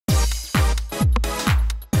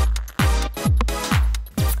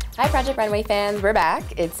Hi Project Runway fans, we're back.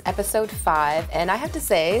 It's episode 5, and I have to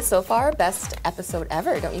say, so far, best episode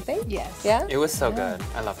ever, don't you think? Yes. Yeah? It was so good.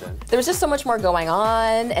 I loved it. There was just so much more going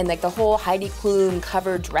on, and like the whole Heidi Klum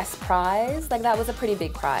cover dress prize, like that was a pretty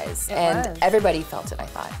big prize. And everybody felt it, I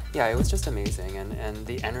thought. Yeah, it was just amazing, and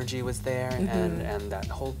the energy was there, and that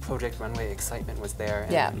whole Project Runway excitement was there.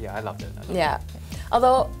 And yeah, I loved it. Yeah.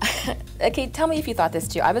 Although, okay, tell me if you thought this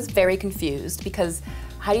too. I was very confused because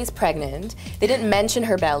Heidi's pregnant. They didn't mention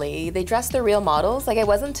her belly. They dressed the real models. Like it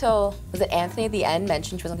wasn't until, was it Anthony at the end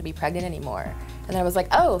mentioned she wasn't going to be pregnant anymore? And then I was like,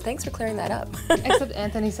 oh, thanks for clearing that up. Except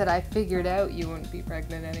Anthony said, I figured out you wouldn't be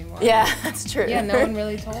pregnant anymore. Yeah, that's true. Yeah, no one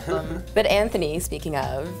really told them. But Anthony, speaking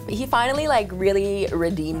of, he finally like really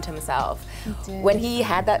redeemed himself. He did. When he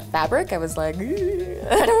had that fabric, I was like,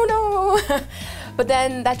 I don't know. But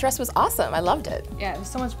then that dress was awesome. I loved it. Yeah, it was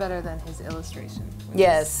so much better than his illustration.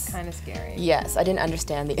 Yes. Kind of scary. Yes, I didn't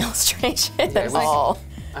understand the illustration at was all.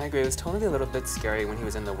 I agree. It was totally a little bit scary when he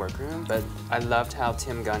was in the workroom, but I loved how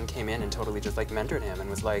Tim Gunn came in and totally just like mentored him and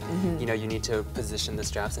was like, you know, you need to position the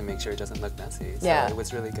straps and make sure it doesn't look messy. So it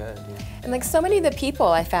was really good. Yeah. And like so many of the people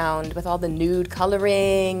I found with all the nude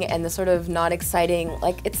coloring and the sort of not exciting,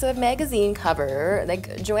 like it's a magazine cover.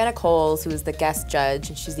 Like Joanna Coles, who's the guest judge,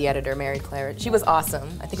 and she's the editor, Mary Claire. She was awesome.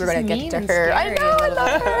 I think we're gonna get to her. I know, I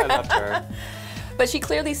love her. I loved her. But she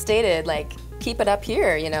clearly stated like, keep it up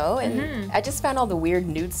here, you know? And I just found all the weird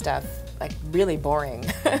nude stuff like really boring.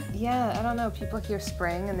 Yeah, I don't know. People hear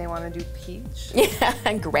spring and they want to do peach. Yeah,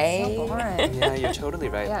 and gray. So boring. Yeah, you're totally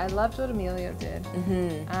right. Yeah, I loved what Emilio did.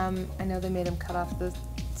 I know they made him cut off the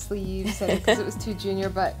sleeves because it was too junior,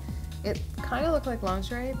 but it kind of looked like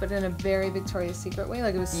lingerie, but in a very Victoria's Secret way.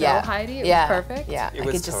 Like it was so Heidi, it was perfect. Yeah, It I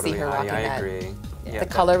was could just totally see her Heidi, rocking I that. agree. Yeah, The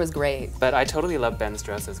color was great. But I totally love Ben's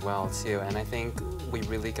dress as well too, and I think we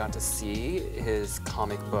really got to see his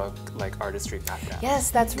comic book like artistry background.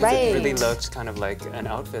 Yes, that's right. It really looked kind of like an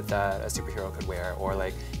outfit that a superhero could wear, or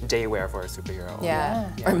like day wear for a superhero.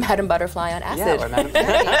 Yeah. Or Madame Butterfly on acid. Yeah, or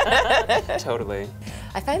Madame Totally.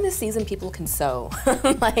 I find this season people can sew.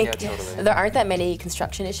 Like, Yeah, totally. there aren't that many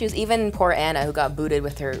construction issues. Even poor Anna, who got booted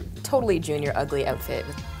with her totally junior ugly outfit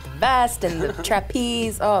with the vest and the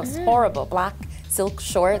trapeze. Oh, it's horrible. Black silk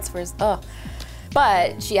shorts for his,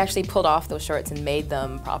 But she actually pulled off those shorts and made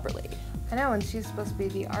them properly. I know, and she's supposed to be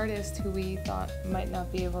the artist who we thought might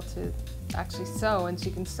not be able to actually sew, and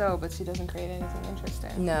she can sew, but she doesn't create anything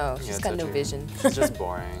interesting. No, she's got no vision. She's just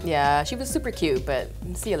boring. Yeah, she was super cute, but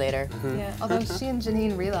see you later. Yeah, although she and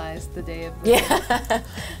Janine realized the day of the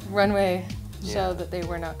runway show that they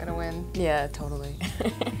were not going to win. Yeah, totally.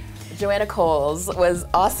 Joanna Coles was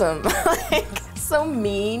awesome. Like, so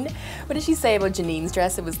mean. What did she say about Janine's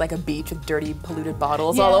dress? It was like a beach with dirty, polluted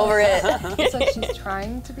bottles all over it. It's like she's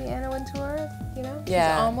trying to be Anna Wintour, you know?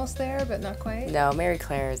 Yeah. She's almost there, but not quite. No, Mary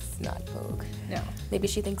Claire is not Vogue. No. Maybe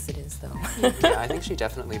she thinks it is, though. Yeah, I think she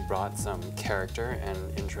definitely brought some character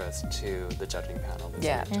and interest to the judging panel this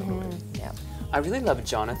year, totally. Yeah. I really loved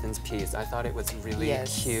Jonathan's piece. I thought it was really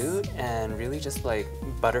cute and really just like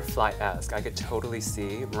butterfly-esque. I could totally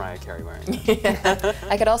see Mariah Carey wearing it.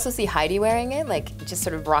 I could also see Heidi wearing it, like just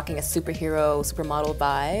sort of rocking a superhero, supermodel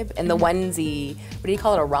vibe. And the onesie, what do you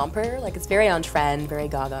call it, a romper? Like it's very on trend, very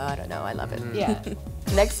gaga, I don't know, I love it. Yeah.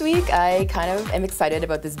 Next week, I kind of am excited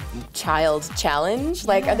about this child challenge.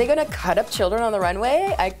 Like, are they gonna cut up children on the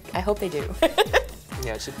runway? I hope they do.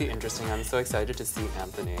 Yeah, it should be interesting. I'm so excited to see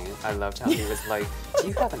Anthony. I loved how he was like, do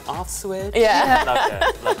you have an off switch? Yeah. Loved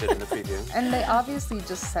it. Loved it in the preview. And they obviously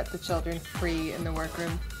just set the children free in the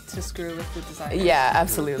workroom to screw with the designers. Yeah,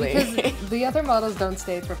 absolutely. Because the other models don't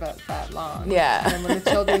stay for that long. Yeah. And when the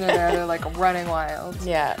children are there, they're like running wild.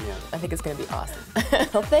 Yeah, I think it's gonna be awesome.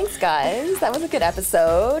 Well, thanks guys. That was a good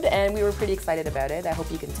episode, and we were pretty excited about it. I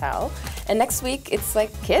hope you can tell. And next week, it's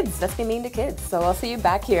like kids. Let's be mean to kids. So I'll see you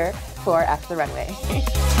back here for After the Runway.